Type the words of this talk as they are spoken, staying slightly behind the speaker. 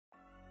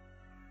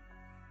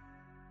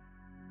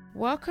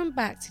Welcome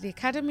back to the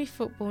Academy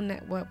Football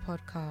Network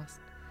podcast.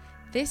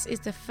 This is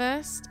the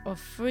first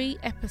of 3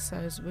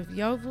 episodes with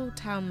Yeovil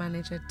Town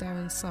manager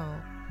Darren Sarll.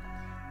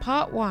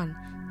 Part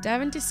 1,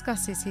 Darren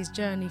discusses his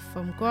journey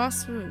from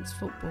grassroots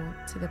football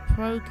to the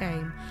pro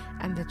game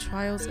and the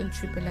trials and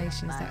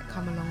tribulations that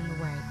come along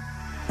the way.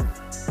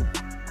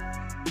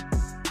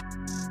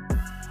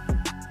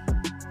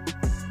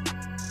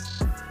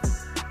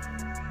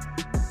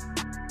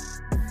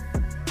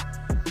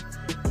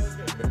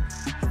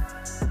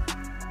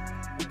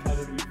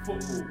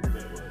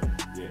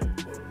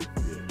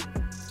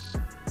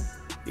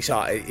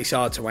 It's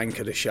hard to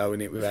anchor the show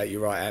in it without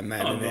your right hand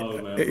man,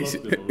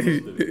 isn't it?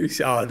 Man. It's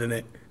hard, isn't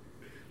it?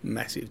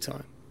 Massive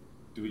time.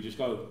 Do we just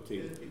go,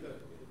 team?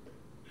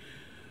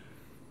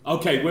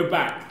 Okay, we're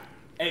back.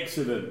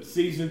 Excellent.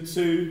 Season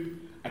 2,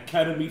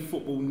 Academy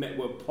Football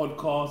Network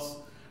podcast,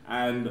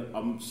 and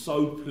I'm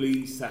so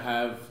pleased to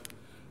have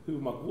what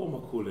am I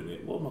calling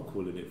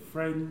it?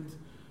 Friend?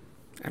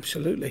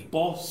 Absolutely.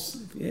 Boss?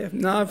 Yeah,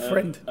 no,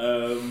 friend.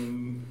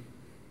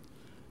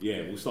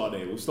 Yeah, we'll start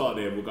there.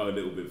 We'll go a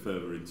little bit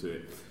further into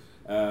it.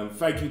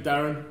 Thank you,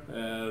 Darren,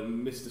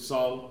 Mr.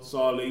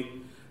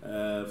 Sarley,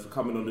 for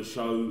coming on the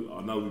show.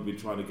 I know we've been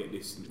trying to get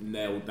this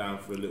nailed down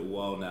for a little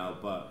while now,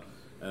 but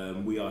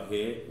we are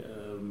here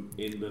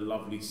in the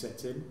lovely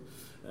setting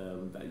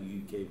that you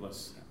gave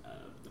us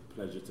the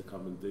pleasure to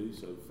come and do.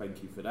 So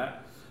thank you for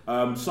that.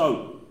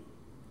 So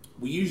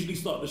we usually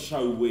start the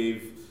show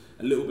with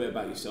a little bit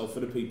about yourself for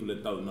the people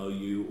that don't know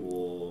you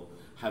or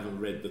haven't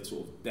read the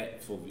sort of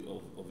depth of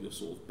your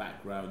sort of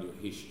background, your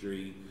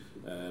history,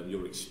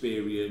 your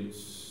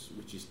experience,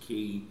 which is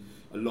key.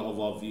 A lot of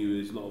our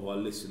viewers, a lot of our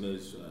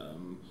listeners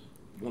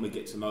want to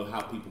get to know how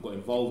people got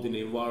involved in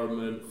the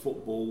environment,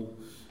 football.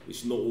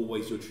 It's not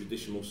always your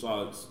traditional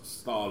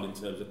style in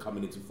terms of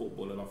coming into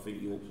football, and I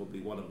think you're probably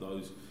one of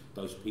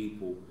those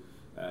people.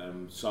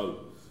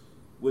 So,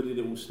 where did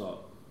it all start?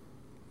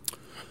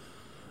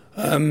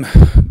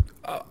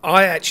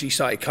 I actually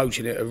started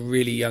coaching at a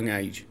really young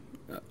age.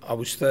 I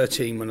was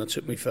 13 when I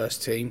took my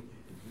first team,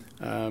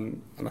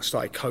 and I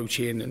started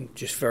coaching and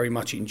just very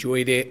much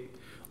enjoyed it.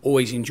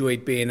 Always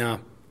enjoyed being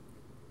a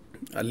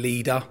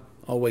leader.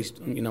 Always,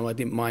 I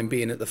didn't mind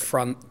being at the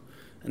front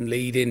and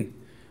leading.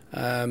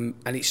 And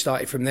it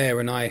started from there.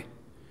 And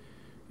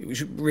it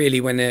was really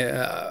when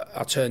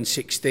I turned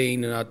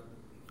 16 and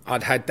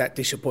I'd had that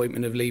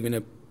disappointment of leaving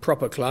a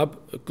proper club,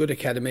 a good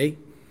academy.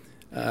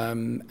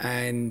 And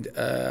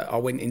I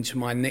went into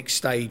my next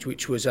stage,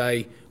 which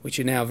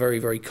are now very,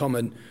 very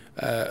common,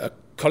 a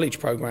college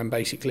program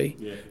basically,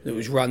 that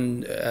was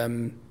run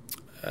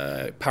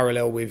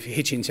parallel with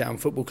Hitchintown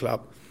Football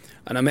Club.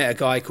 And I met a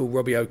guy called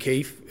Robbie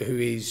O'Keefe, who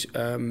is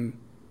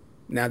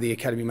now the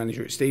academy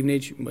manager at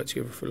Stevenage. We worked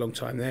together for a long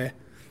time there.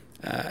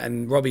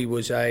 And Robbie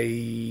was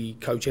a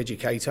coach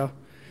educator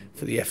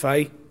for the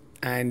FA,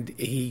 and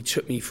he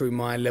took me through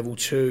my level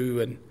 2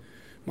 and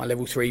my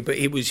level 3, but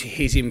it was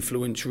his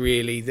influence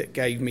really that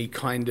gave me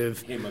kind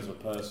of Him as a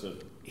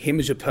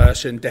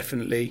person,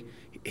 definitely.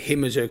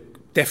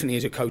 Definitely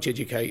as a coach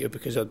educator,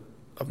 because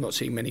I've not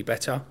seen many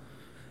better.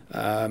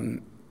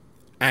 It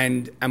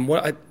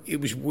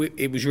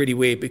was really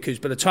weird, because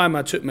by the time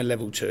I took my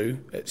level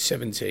 2 at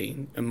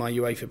 17 and my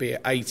UEFA B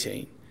at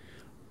 18,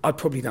 I'd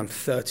probably done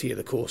 30 of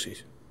the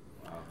courses.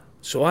 Wow.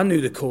 So I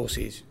knew the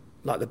courses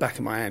like the back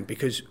of my hand,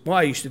 because what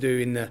I used to do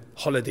in the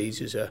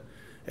holidays as a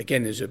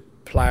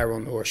player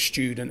or a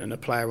student and a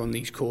player on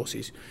these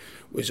courses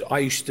was I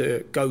used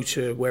to go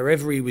to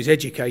wherever he was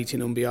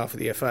educating on behalf of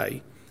the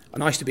FA,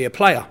 and I used to be a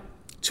player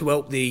to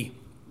help the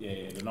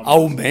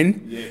old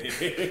men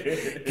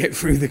get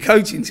through the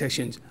coaching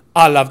sessions.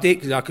 I loved it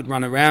because I could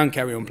run around,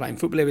 carry on playing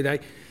football every day,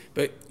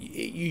 but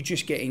you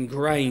just get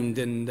ingrained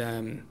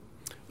and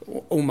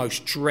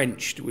almost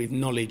drenched with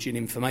knowledge and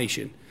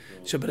information.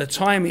 So by the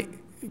time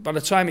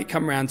it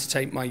come around to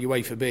take my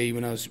UEFA B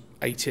when I was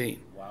 18,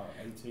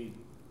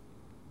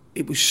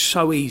 it was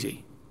so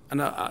easy,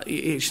 and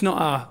it's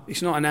not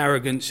an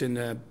arrogance, and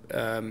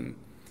I'm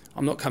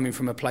not coming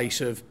from a place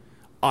of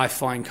I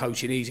find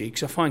coaching easy,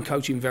 because I find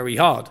coaching very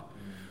hard.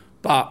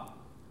 But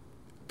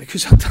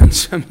because I've done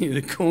so many of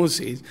the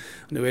courses,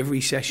 I know every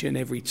session,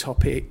 every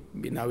topic.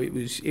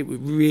 It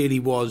really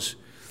was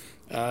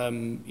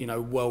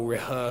well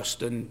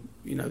rehearsed, and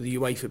the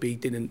UEFA B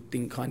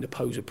didn't kind of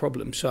pose a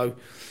problem. So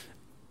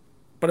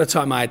by the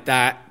time I had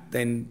that,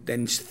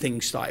 then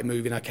things started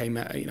moving. I came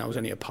out, I was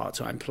only a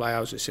part-time player. I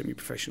was a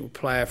semi-professional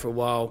player for a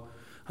while,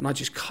 and I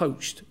just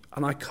coached.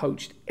 And I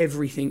coached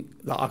everything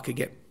that I could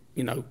get,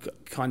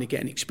 kind of get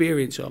an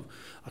experience of.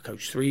 I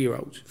coached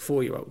 3-year-olds,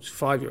 4-year-olds,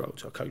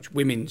 5-year-olds. I coached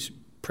women's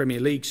Premier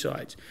League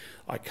sides.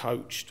 I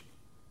coached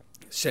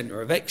Centre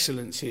of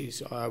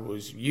Excellences. I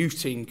was youth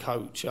team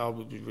coach. I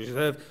was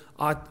reserve.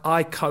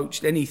 I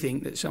coached anything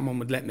that someone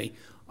would let me.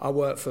 I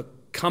worked for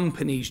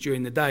companies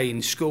during the day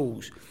in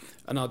schools,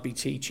 and I'd be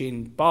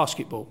teaching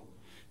basketball,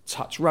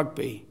 touch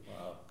rugby,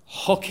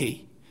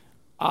 hockey,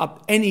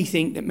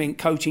 anything that meant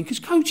coaching, because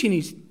coaching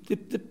is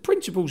the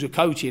principles of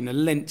coaching are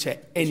lent to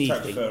anything.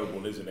 It's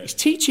transferable, isn't it? It's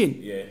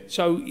teaching. Yeah.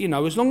 So,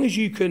 as long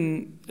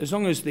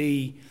as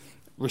the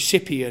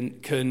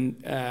recipient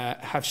can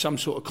have some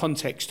sort of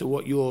context to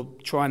what you're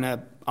trying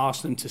to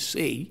ask them to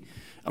see,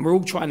 and we're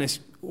all trying to,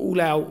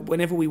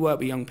 whenever we work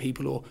with young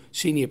people or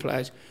senior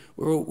players,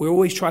 we're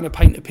always trying to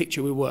paint a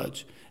picture with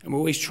words, and we're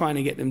always trying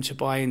to get them to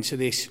buy into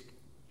this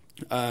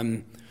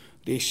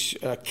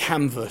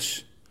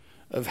canvas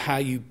of how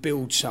you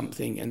build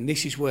something, and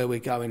this is where we're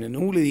going, and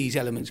all of these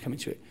elements come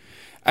into it.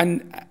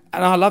 And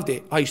I loved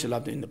it. I used to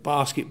love doing the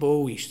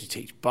basketball. We used to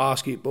teach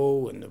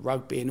basketball and the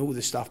rugby and all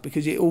this stuff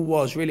because it all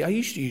was really. I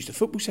used to use the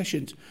football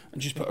sessions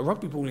and just put a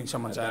rugby ball in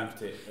someone's hand.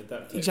 Adapt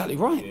it. Exactly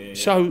right. Yeah.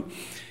 So,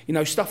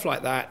 stuff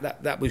like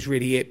that was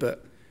really it.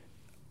 But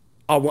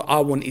I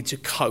wanted to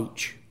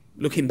coach.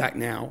 Looking back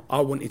now,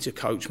 I wanted to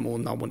coach more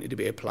than I wanted to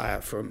be a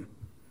player from,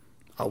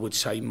 I would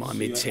say, my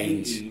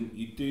mid-teens.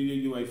 You do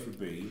your UEFA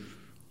B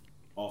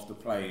after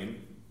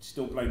playing,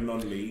 still playing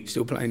non-league.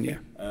 Still playing, yeah.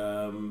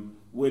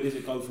 Where does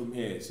it go from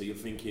here? So you're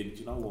thinking,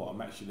 do you know what?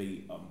 I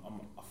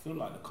feel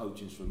like the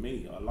coaching's for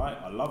me. I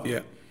love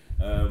it.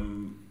 Yeah.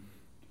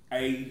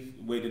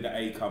 Where did the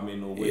A come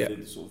in, or where did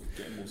it sort of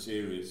get more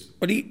serious?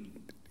 But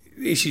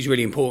this is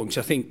really important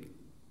because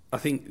I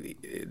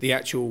think the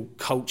actual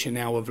culture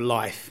now of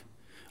life,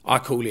 I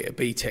call it a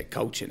BTEC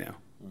culture now,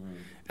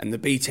 and the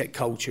BTEC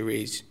culture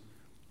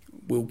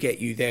will get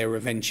you there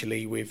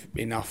eventually with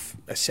enough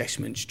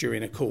assessments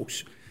during a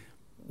course.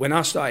 When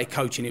I started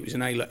coaching, it was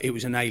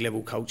an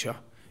A-level culture.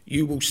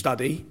 You will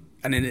study,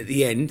 and then at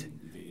the end,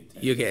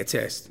 you'll get a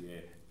test,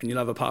 and you'll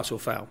have a pass or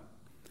fail.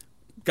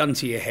 Gun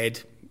to your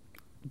head,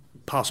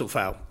 pass or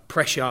fail.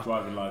 Pressure,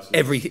 driving license,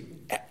 everything.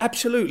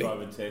 Absolutely,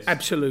 driving test.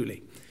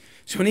 Absolutely.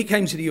 So when it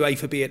came to the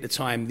UEFA B at the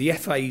time, the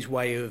FA's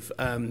way of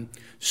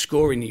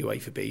scoring the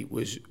UEFA B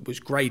was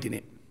grading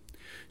it.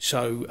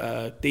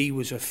 So D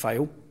was a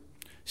fail,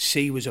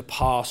 C was a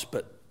pass,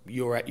 but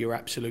you're at your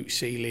absolute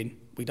ceiling.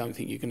 We don't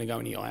think you're going to go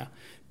any higher.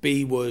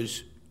 B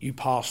was you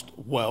passed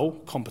well,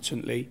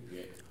 competently,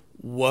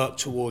 work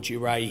towards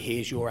your A,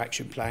 here's your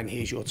action plan,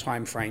 here's your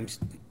time frames,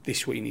 this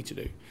is what you need to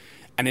do.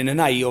 And then an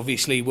A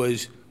obviously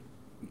was,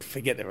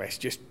 forget the rest,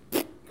 just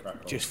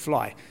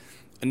fly.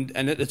 And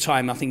at the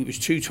time, I think it was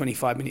 2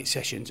 25-minute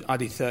sessions. I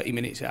did 30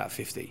 minutes out of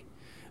 50.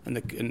 And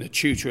the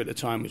tutor at the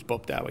time was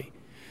Bob Dowie,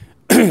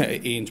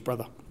 Ian's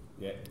brother.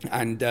 Yeah.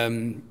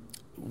 And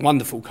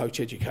wonderful coach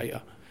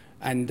educator.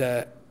 And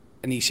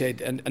he said,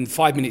 and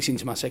 5 minutes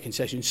into my second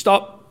session,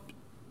 stop,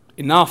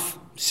 enough,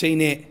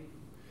 seen it.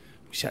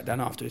 We sat down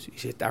afterwards. He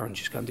said, Darren,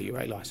 just go and do your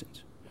A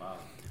licence. Wow.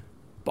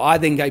 But I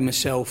then gave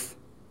myself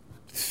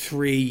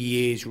 3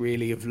 years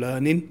really of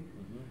learning,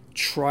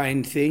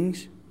 trying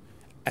things,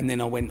 and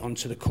then I went on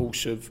to the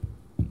course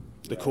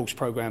course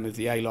program of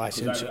the A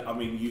licence. I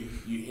mean,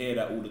 you hear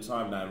that all the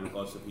time now in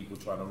regards to people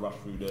trying to rush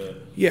through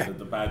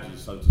the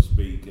badges, so to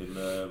speak, and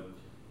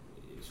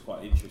it's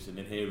quite interesting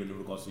in hearing in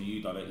regards to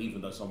you done it,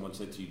 even though someone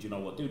said to you, do you know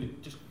what,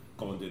 dude, just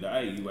go and do the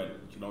A. You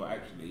went, do you know what,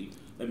 actually,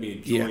 let me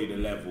enjoy the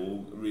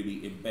level,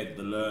 really embed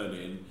the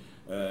learning,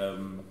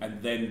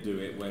 and then do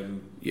it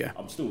when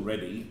I'm still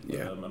ready,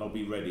 and I'll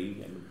be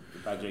ready, and the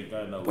badge ain't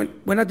going nowhere.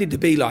 When I did the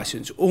B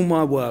licence, all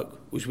my work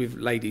was with a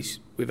ladies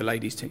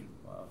team.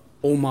 Wow.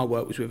 All my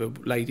work was with a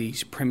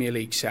ladies Premier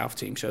League South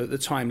team. So at the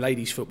time,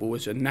 ladies football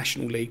was a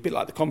national league, a bit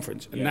like the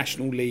conference, a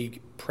national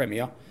league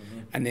Premier,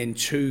 and then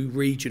 2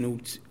 regional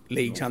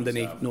leagues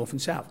underneath, North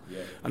and South. Yeah.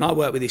 And I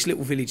worked with this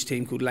little village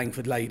team called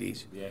Langford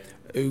Ladies,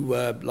 who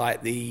were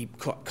like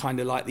kind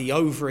of like the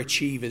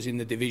overachievers in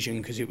the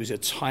division because it was a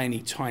tiny,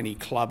 tiny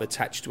club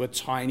attached to a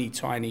tiny,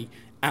 tiny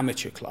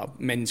amateur club,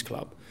 men's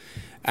club.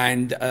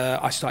 And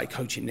I started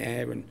coaching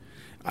there,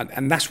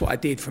 and that's what I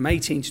did from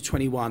 18 to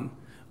 21.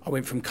 I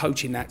went from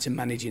coaching that to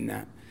managing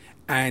that.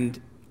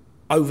 And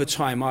over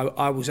time,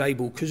 I was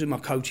able, because my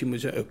coaching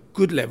was at a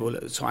good level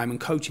at the time, and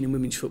coaching in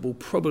women's football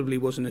probably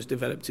wasn't as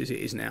developed as it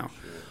is now,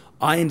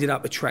 I ended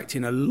up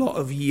attracting a lot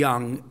of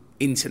young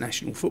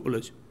international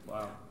footballers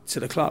to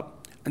the club.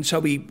 And so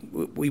we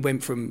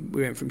went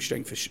from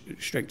strength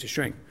to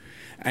strength.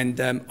 And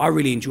I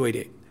really enjoyed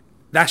it.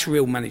 That's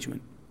real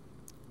management.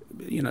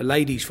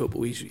 Ladies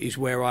football is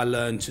where I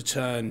learned to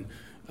turn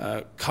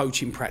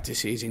coaching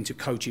practices into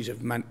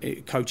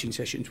coaching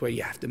sessions where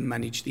you have to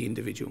manage the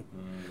individual.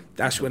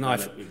 That's when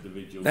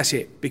that's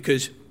it,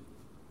 because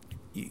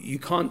you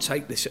can't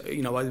take this.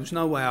 There was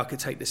no way I could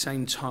take the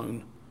same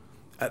tone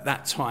at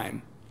that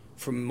time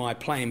from my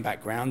playing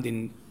background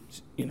in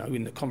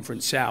the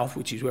Conference South,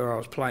 which is where I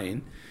was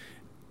playing,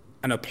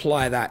 and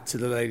apply that to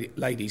the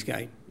ladies'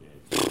 game.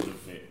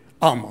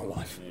 Oh my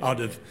life! I'd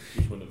have.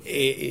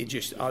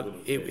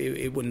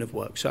 It wouldn't have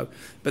worked. So,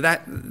 but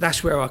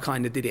that's where I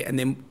kind of did it, and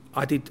then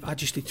I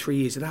just did 3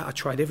 years of that. I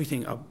tried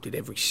everything. I did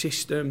every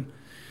system.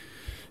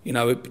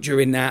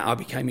 During that, I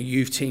became a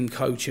youth team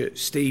coach at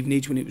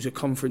Stevenage when it was a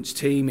conference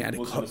team. It had I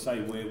was going to say,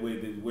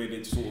 where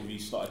did sort of you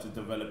started to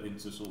develop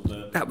into sort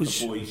of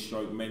the boys'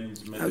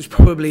 men's? That was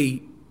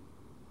probably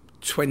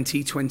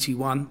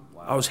 2021.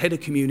 Wow. I was head of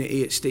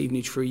community at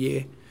Stevenage for a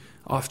year.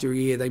 After a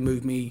year, they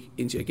moved me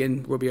into,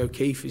 again, Robbie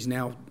O'Keefe is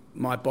now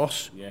my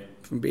boss. Yeah.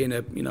 From being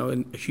a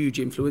huge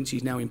influence,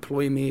 he's now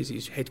employing me as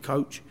his head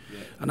coach. Yeah.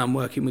 And I'm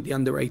working with the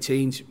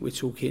under-18s. We're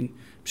talking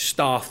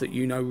staff that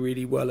you know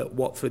really well at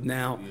Watford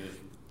now. Yeah.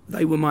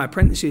 They were my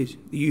apprentices.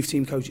 The youth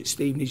team coach at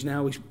Stevenage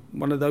now is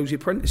one of those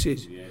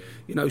apprentices.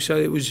 Yeah. So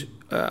it was.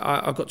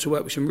 I got to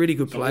work with some really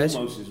good players.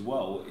 Almost as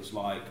well, it's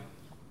like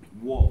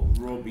what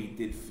Robbie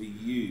did for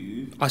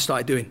you. I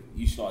started doing.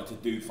 You started to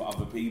do for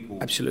other people.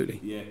 Absolutely.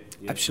 Yeah.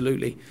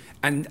 Absolutely.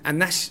 And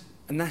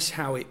that's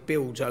how it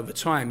builds over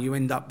time. You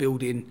end up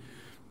building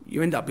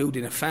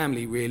a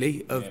family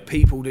really of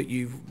people that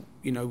you've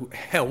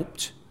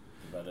helped.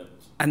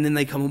 Developed. And then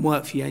they come and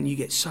work for you, and you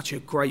get such a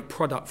great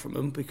product from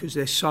them because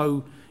they're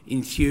so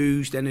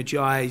enthused,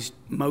 energised,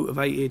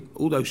 motivated,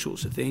 all those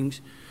sorts of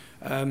things.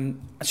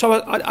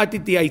 So I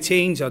did the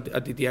 18s. I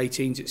did the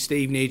 18s at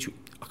Stevenage.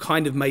 I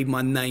kind of made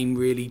my name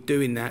really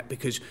doing that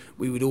because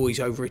we would always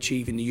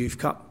overachieve in the Youth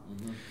Cup.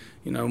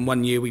 Mm-hmm. And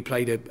one year we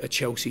played a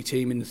Chelsea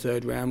team in the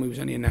third round. We was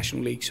only a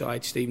National League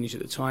side, Stevenage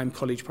at the time,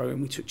 college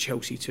program. We took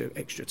Chelsea to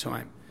extra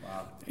time.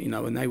 Wow.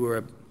 And they were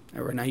an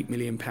 £8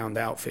 million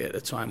outfit at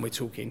the time. We're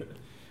talking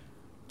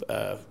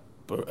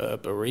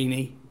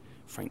Barini,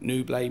 Frank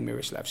Nublet,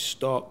 Miroslav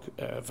Stock,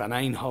 Van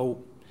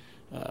Aanholt,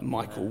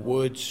 Michael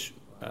Woods.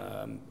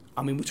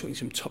 We're talking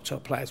some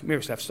top players.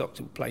 Miroslav Stock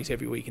plays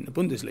every week in the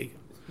Bundesliga.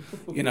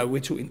 We're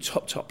talking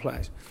top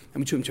players,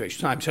 and we took him to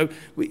extra time. So,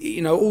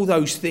 all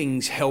those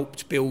things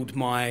helped build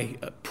my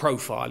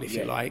profile, if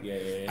you like,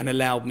 and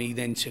allowed me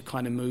then to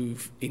kind of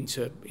move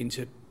into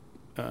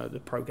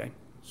the pro game.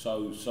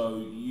 So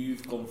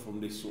you've gone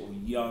from this sort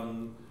of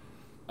young,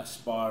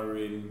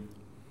 aspiring,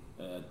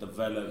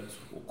 developed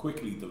or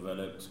quickly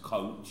developed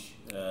coach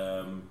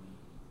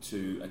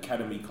to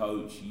academy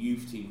coach,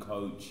 youth team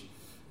coach,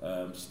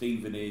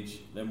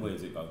 Stevenage. Then where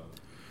does it go?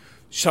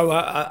 So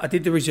I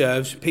did the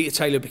reserves. Peter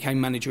Taylor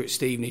became manager at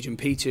Stevenage, and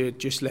Peter had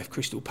just left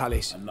Crystal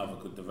Palace. Another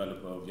good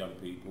developer of young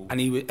people. And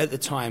he was, at the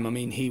time,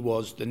 he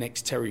was the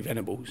next Terry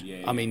Venables.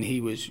 Yeah.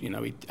 He was, he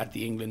had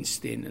the England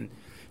stint. And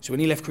so when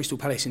he left Crystal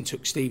Palace and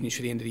took Stevenage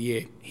for the end of the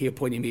year, he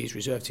appointed me as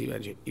reserve team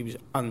manager. He was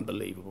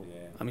unbelievable.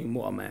 Yeah.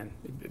 What a man.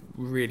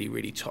 Really,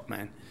 really top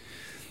man.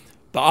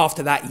 But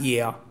after that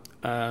year,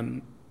 I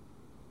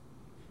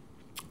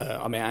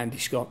met Andy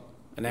Scott.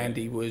 And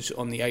Andy was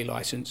on the A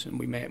licence, and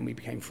we met and we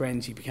became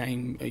friends. He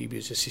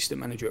was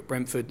assistant manager at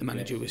Brentford. The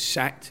manager was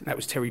sacked. That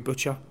was Terry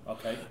Butcher.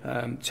 Okay.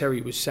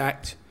 Terry was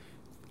sacked.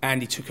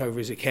 Andy took over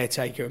as a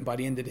caretaker, and by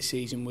the end of the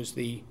season was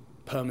the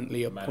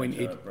permanently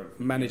appointed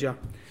manager.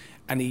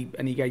 And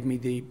he gave me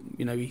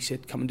he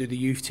said, come and do the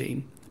youth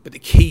team. But the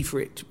key for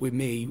it with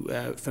me,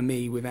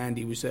 with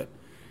Andy, was that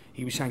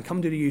he was saying, come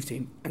and do the youth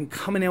team and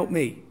come and help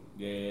me.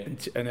 Yeah.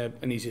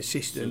 And his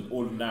assistant. So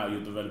all now you're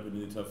developing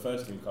into a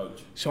first team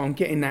coach. So I'm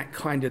getting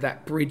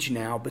that bridge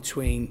now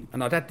between,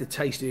 and I'd had the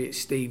taste of it at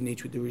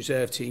Stevenage with the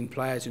reserve team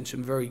players and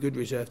some very good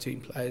reserve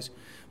team players,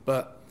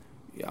 but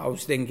I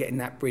was then getting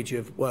that bridge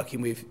of working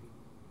with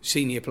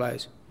senior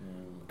players.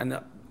 And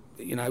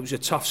it was a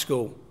tough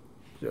school,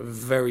 a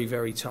very,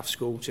 very tough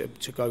school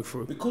to go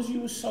through. Because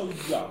you were so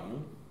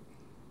young,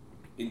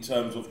 in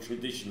terms of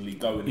traditionally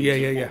going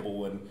into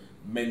football and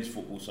men's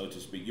football, so to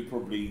speak, you're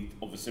probably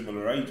of a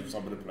similar age of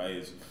some of the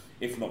players,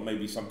 if not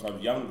maybe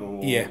sometimes younger.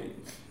 Or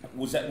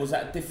was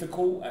that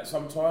difficult at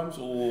some times,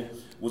 or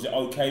was it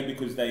okay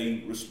because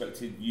they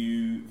respected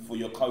you for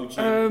your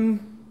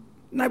coaching?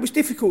 No, it was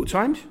difficult at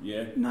times.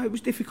 Yeah. No, it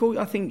was difficult.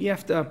 I think you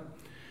have to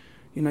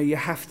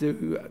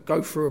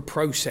go through a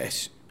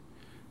process,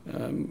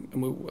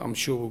 and I'm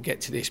sure we'll get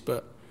to this,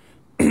 but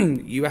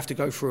you have to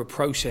go through a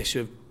process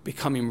of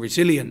becoming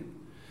resilient.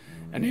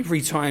 And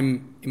every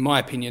time, in my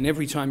opinion,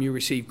 you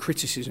receive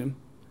criticism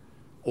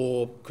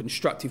or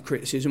constructive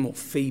criticism or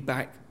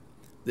feedback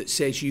that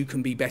says you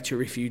can be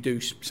better if you do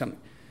something,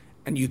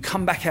 and you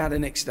come back out the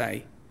next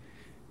day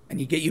and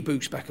you get your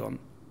boots back on,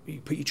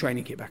 you put your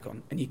training kit back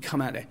on, and you come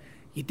out there,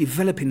 you're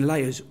developing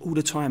layers all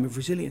the time of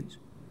resilience.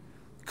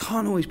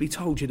 Can't always be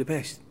told you're the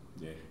best.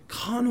 Yeah.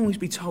 Can't always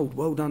be told,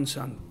 well done,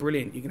 son,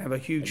 brilliant, you can have a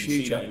huge future.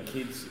 You see that in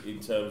kids in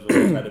terms of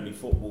academy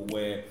football,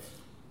 where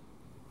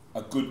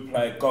a good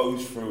player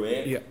goes through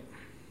it,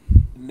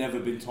 never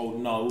been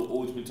told no,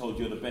 always been told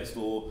you're the best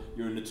or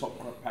you're in the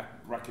top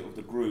bracket of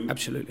the group.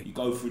 Absolutely. You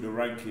go through the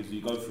rankings,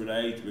 you go through the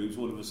age groups,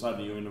 all of a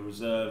sudden you're in a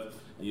reserve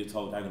and you're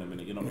told, hang on a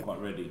minute, you're not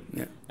quite ready.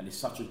 Yeah. And it's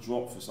such a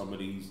drop for some of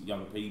these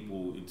young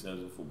people in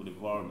terms of football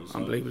environments. So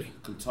unbelievably.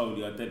 Can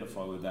totally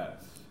identify with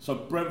that. So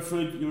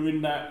Brentford, you're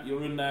in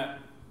that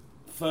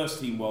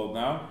first team world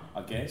now,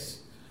 I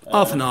guess.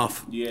 Half and half.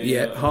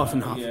 Half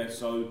and half. Yeah,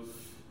 so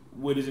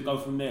where does it go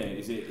from there?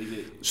 Is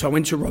it? So I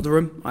went to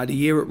Rotherham. I had a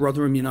year at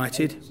Rotherham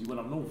United. So you went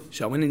up north.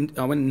 So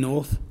I went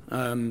north,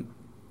 and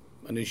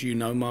as you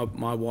know,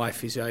 my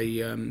wife is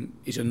a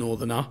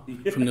northerner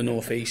from the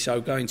northeast. So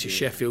going to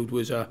Sheffield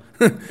was at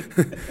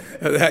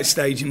that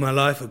stage in my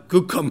life a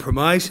good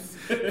compromise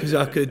because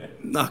I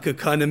could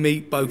kind of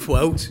meet both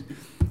worlds.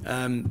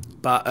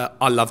 But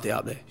I loved it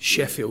up there.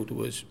 Sheffield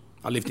was.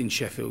 I lived in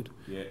Sheffield,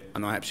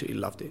 and I absolutely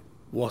loved it.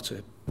 what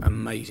an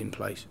amazing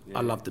place. Yeah.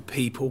 I love the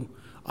people.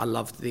 I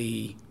love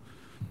and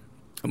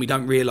we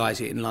don't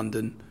realise it in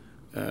London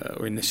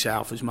or in the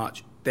south as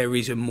much. There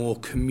is a more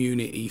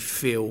community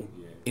feel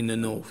in the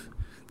north.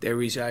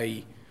 There is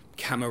a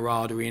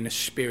camaraderie and a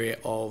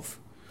spirit of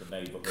the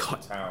neighbourhood,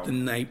 the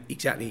town.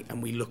 Exactly,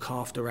 and we look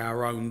after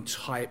our own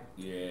type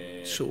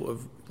sort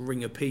of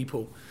ring of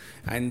people.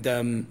 And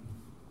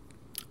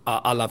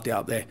I loved it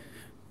up there.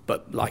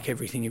 But like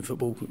everything in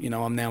football, you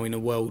know, I'm now in a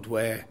world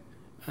where,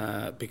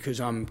 because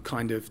I'm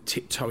kind of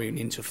tiptoeing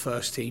into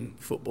first team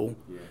football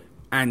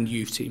and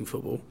youth team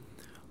football,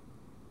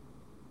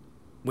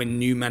 when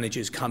new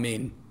managers come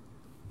in,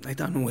 they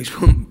don't always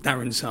want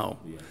Darren Sarll.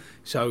 Yeah.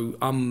 So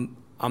I'm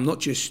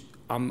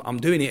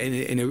doing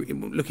it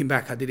looking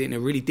back, I did it in a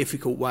really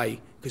difficult way,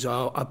 because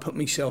I put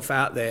myself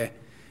out there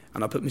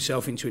and I put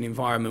myself into an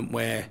environment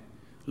where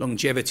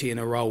longevity in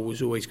a role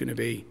was always going to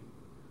be,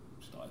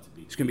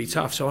 it's going to be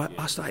tough. So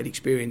I started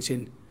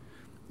experiencing,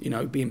 you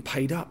know, being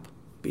paid up,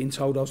 being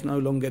told I was no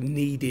longer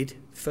needed.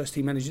 First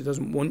team manager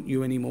doesn't want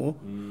you anymore.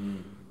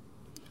 And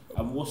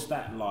what's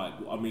that like?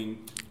 I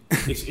mean,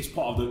 it's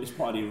part of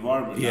the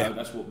environment. Yeah. Now.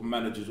 That's what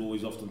managers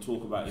always often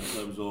talk about in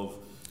terms of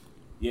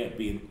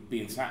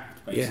being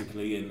sacked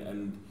basically,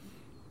 and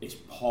it's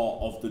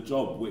part of the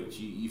job, which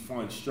you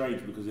find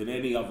strange, because in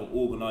any other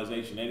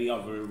organisation, any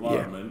other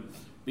environment,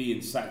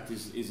 being sacked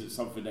isn't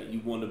something that you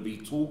want to be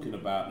talking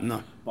about.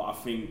 No. But I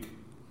think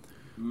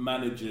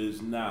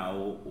managers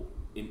now,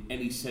 in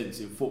any sense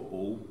in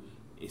football,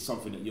 it's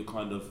something that you're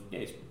kind of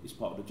it's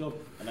part of the job,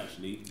 and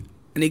actually.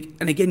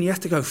 And again, you have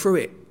to go through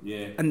it.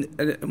 Yeah. And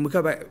we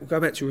go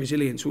back to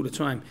resilience all the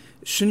time.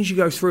 As soon as you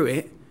go through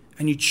it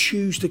and you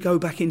choose to go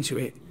back into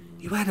it,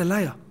 you add a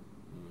layer,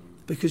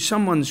 because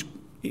someone's,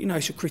 you know,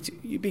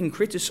 you're being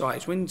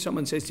criticised. When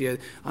someone says to you,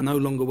 "I no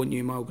longer want you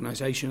in my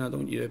organisation. I don't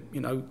want you to,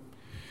 you know,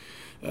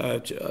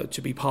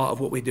 to be part of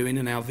what we're doing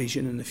and our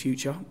vision and the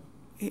future."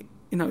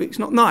 You know, it's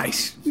not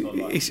nice.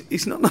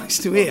 It's not nice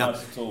to hear. Not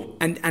nice at all.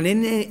 And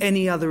in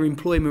any other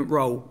employment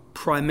role,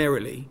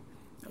 primarily,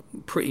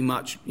 pretty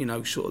much, you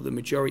know, sort of the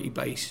majority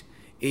base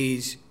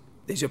is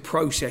there's a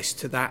process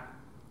to that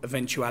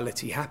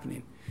eventuality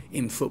happening.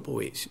 In football,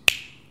 it's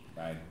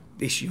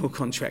your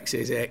contract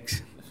says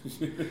X,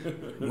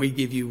 we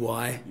give you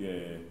Y,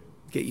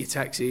 get your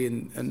taxi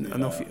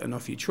and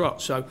off you trot.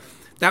 So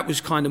that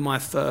was kind of my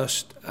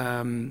first.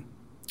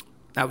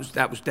 That was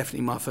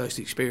definitely my first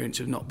experience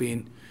of not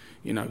being,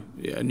 you know,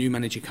 a new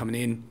manager coming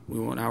in. We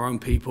want our own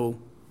people.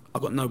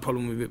 I've got no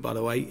problem with it, by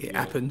the way. It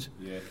happened.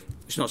 Yeah.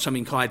 It's not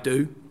something I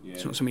do. Yeah.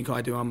 It's not something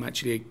I do. I'm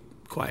actually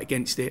quite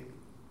against it.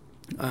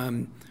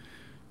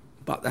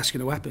 But that's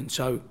going to happen.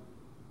 So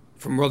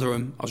from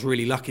Rotherham, I was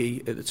really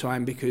lucky at the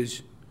time,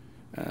 because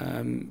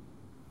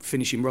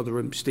finishing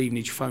Rotherham,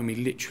 Stevenage phoned me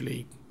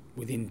literally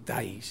within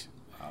days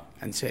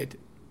and said,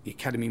 the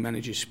academy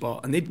manager's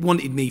spot. And they'd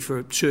wanted me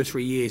for 2 or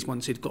 3 years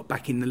once they'd got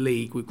back in the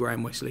league with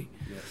Graham Wesley.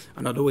 Yeah.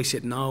 And I'd always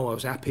said, no, I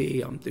was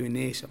happy, I'm doing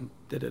this, I'm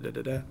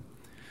da-da-da-da-da.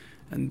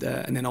 And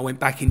then I went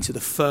back into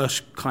the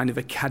first kind of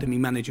academy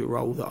manager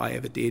role that I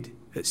ever did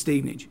at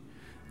Stevenage.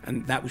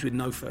 And that was with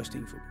no first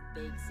team football.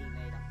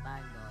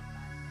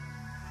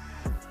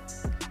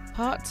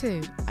 Part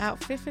 2, out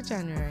 5th of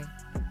January.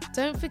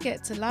 Don't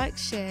forget to like,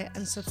 share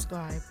and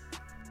subscribe.